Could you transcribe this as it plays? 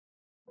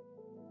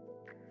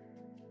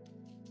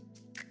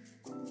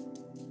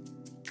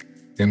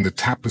In the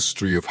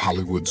tapestry of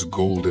Hollywood's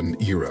golden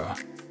era,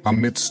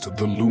 amidst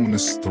the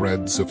luminous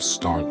threads of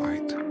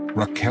starlight,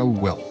 Raquel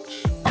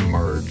Welch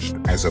emerged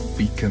as a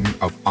beacon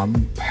of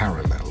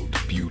unparalleled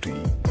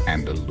beauty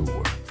and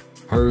allure.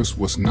 Hers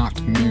was not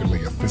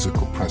merely a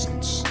physical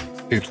presence.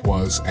 It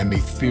was an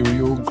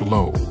ethereal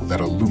glow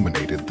that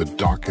illuminated the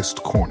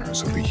darkest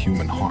corners of the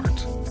human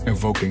heart,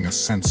 evoking a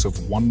sense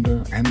of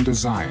wonder and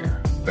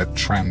desire that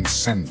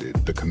transcended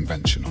the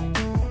conventional.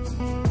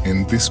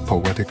 In this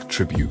poetic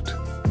tribute,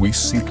 we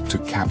seek to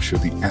capture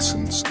the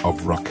essence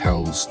of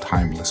Raquel's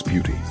timeless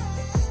beauty,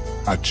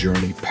 a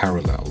journey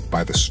paralleled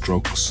by the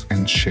strokes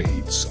and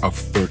shades of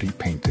 30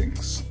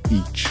 paintings,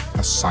 each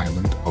a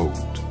silent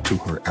ode to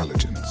her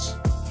elegance.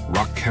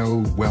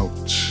 Raquel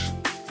Welch,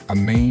 a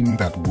name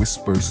that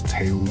whispers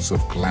tales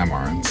of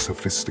glamour and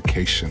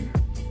sophistication,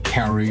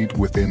 carried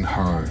within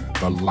her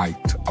the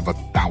light of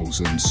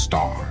 1,000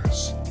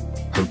 stars.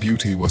 Her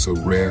beauty was a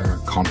rare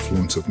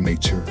confluence of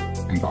nature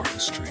and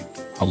artistry,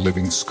 a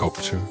living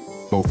sculpture,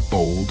 both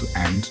bold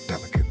and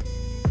delicate.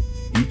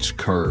 Each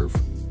curve,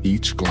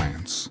 each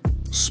glance,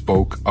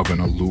 spoke of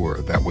an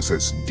allure that was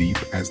as deep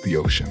as the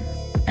ocean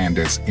and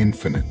as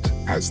infinite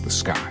as the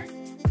sky.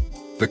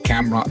 The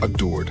camera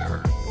adored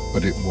her,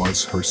 but it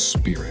was her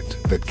spirit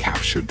that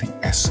captured the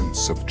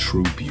essence of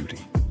true beauty,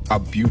 a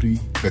beauty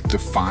that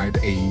defied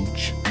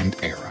age and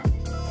era.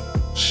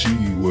 She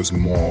was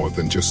more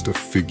than just a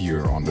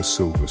figure on the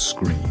silver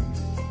screen.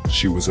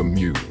 She was a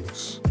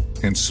muse,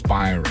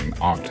 inspiring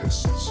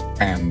artists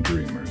and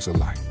dreamers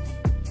alike.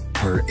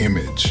 Her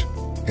image,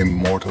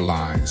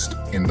 immortalized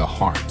in the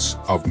hearts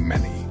of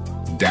many,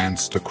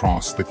 danced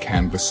across the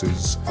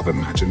canvases of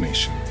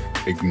imagination,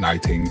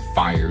 igniting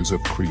fires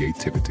of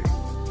creativity.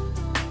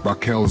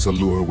 Raquel's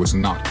allure was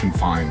not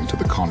confined to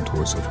the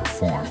contours of her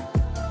form.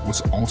 It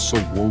was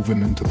also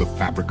woven into the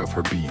fabric of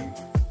her being.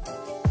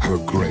 Her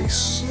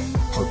grace,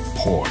 her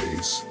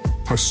poise,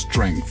 her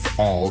strength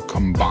all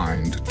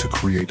combined to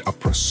create a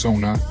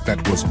persona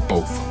that was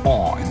both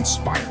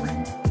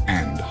awe-inspiring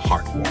and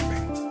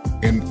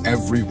heartwarming. In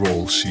every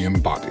role she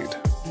embodied,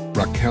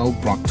 Raquel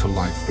brought to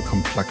life the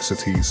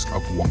complexities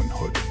of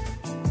womanhood,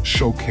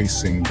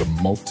 showcasing the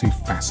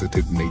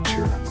multifaceted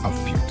nature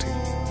of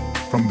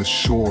beauty. From the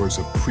shores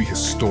of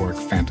prehistoric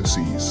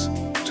fantasies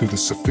to the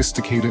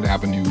sophisticated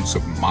avenues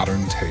of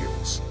modern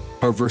tales,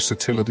 her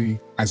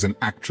versatility as an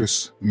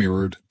actress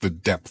mirrored the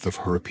depth of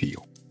her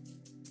appeal.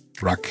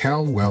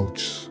 Raquel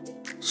Welch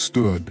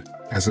stood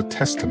as a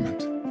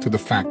testament to the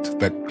fact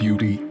that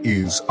beauty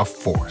is a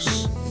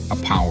force, a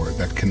power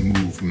that can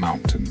move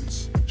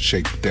mountains,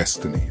 shape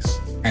destinies,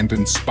 and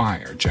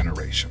inspire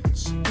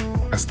generations.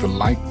 As the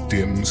light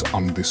dims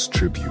on this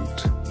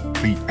tribute,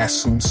 the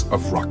essence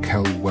of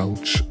Raquel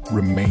Welch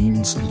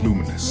remains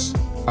luminous,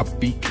 a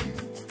beacon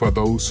for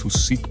those who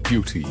seek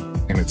beauty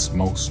in its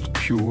most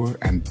pure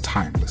and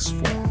timeless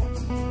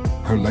form.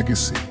 Her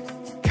legacy,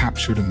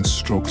 captured in the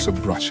strokes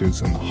of brushes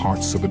and the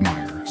hearts of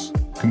admirers,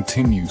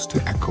 continues to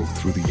echo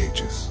through the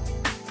ages.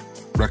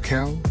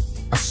 Raquel,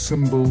 a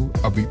symbol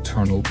of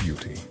eternal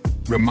beauty,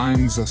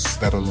 reminds us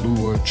that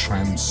allure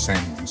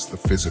transcends the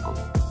physical,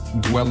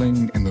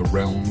 dwelling in the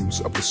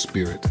realms of the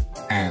spirit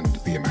and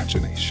the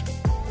imagination.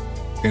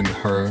 In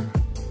her,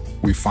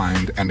 we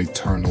find an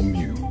eternal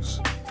muse,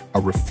 a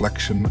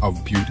reflection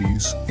of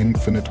beauty's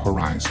infinite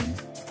horizon,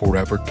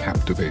 forever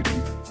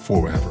captivating,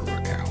 forever